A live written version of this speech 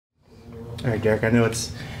All right, Derek, I know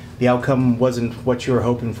the outcome wasn't what you were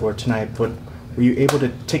hoping for tonight, but were you able to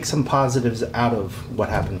take some positives out of what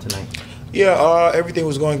happened tonight? Yeah, everything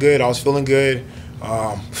was going good. I was feeling good.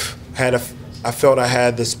 I felt I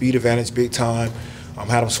had the speed advantage big time.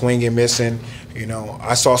 Had him swinging, missing.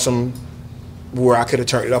 I saw some where I could have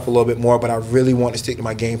turned it up a little bit more, but I really wanted to stick to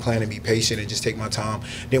my game plan and be patient and just take my time.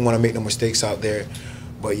 Didn't want to make no mistakes out there.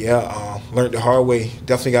 But yeah, learned the hard way.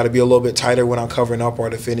 Definitely got to be a little bit tighter when I'm covering up or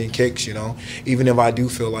defending kicks. Even if I do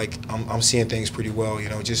feel like I'm seeing things pretty well.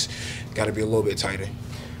 Just got to be a little bit tighter.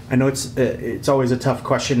 I know it's always a tough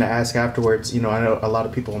question to ask afterwards. I know a lot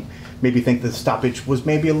of people maybe think the stoppage was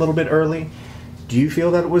maybe a little bit early. Do you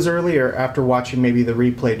feel that it was early, or after watching maybe the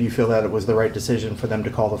replay, do you feel that it was the right decision for them to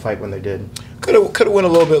call the fight when they did? Could have went a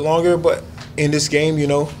little bit longer, but in this game, you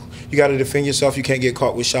got to defend yourself. You can't get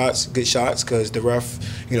caught with good shots, because the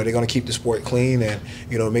ref, they're going to keep the sport clean and,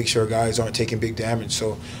 make sure guys aren't taking big damage.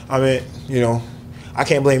 So, I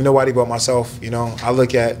can't blame nobody but myself. I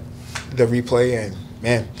look at the replay and,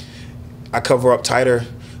 man, I cover up tighter.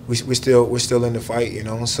 We're still in the fight,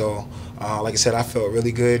 So, like I said, I felt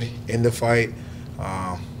really good in the fight.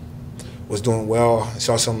 Was doing well. I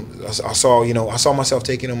saw myself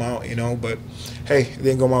taking him out, but hey, it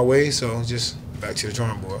didn't go my way, so just back to the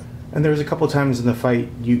drawing board. And there was a couple times in the fight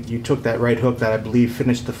you took that right hook that I believe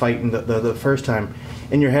finished the fight in the first time.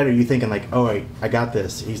 In your head, are you thinking like, oh, I got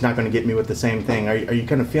this. He's not going to get me with the same thing. Are you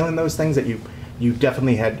kind of feeling those things that you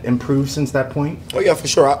definitely had improved since that point? Oh, yeah, for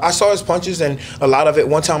sure. I saw his punches, and a lot of it,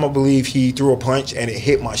 one time I believe he threw a punch and it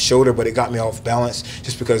hit my shoulder, but it got me off balance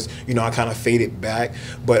just because, I kind of faded back.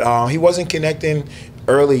 But he wasn't connecting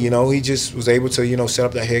early, he just was able to, set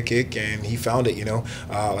up that head kick, and he found it,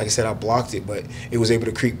 Like I said, I blocked it, but it was able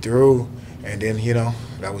to creep through, and then,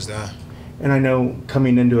 that was that. And I know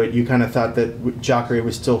coming into it, you kind of thought that Jacare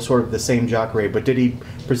was still sort of the same Jacare, but did he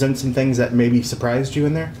present some things that maybe surprised you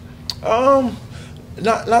in there?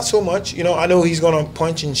 Not so much. I know he's going to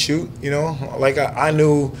punch and shoot, Like I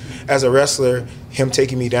knew as a wrestler, him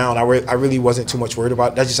taking me down, I really wasn't too much worried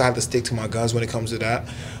about it. I just have to stick to my guns when it comes to that.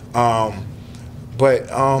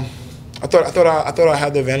 But I thought I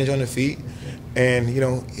had the advantage on the feet, and,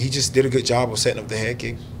 he just did a good job of setting up the head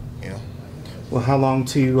kick, Well, how long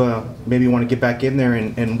to maybe want to get back in there,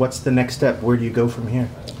 and what's the next step? Where do you go from here?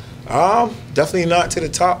 Definitely not to the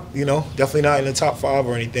top, Definitely not in the top 5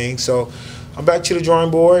 or anything. So I'm back to the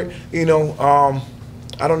drawing board. I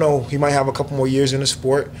don't know. He might have a couple more years in the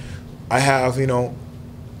sport. I have,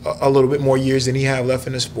 a little bit more years than he have left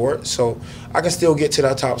in the sport. So I can still get to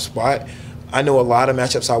that top spot. I know a lot of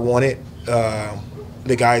matchups I wanted.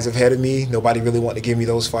 The guys ahead of me, nobody really wanted to give me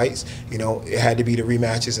those fights. It had to be the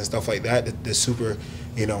rematches and stuff like that, the super,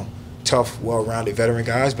 tough, well-rounded veteran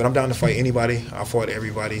guys. But I'm down to fight anybody. I fought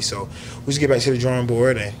everybody. So we just get back to the drawing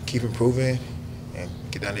board and keep improving and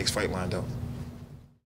get that next fight lined up.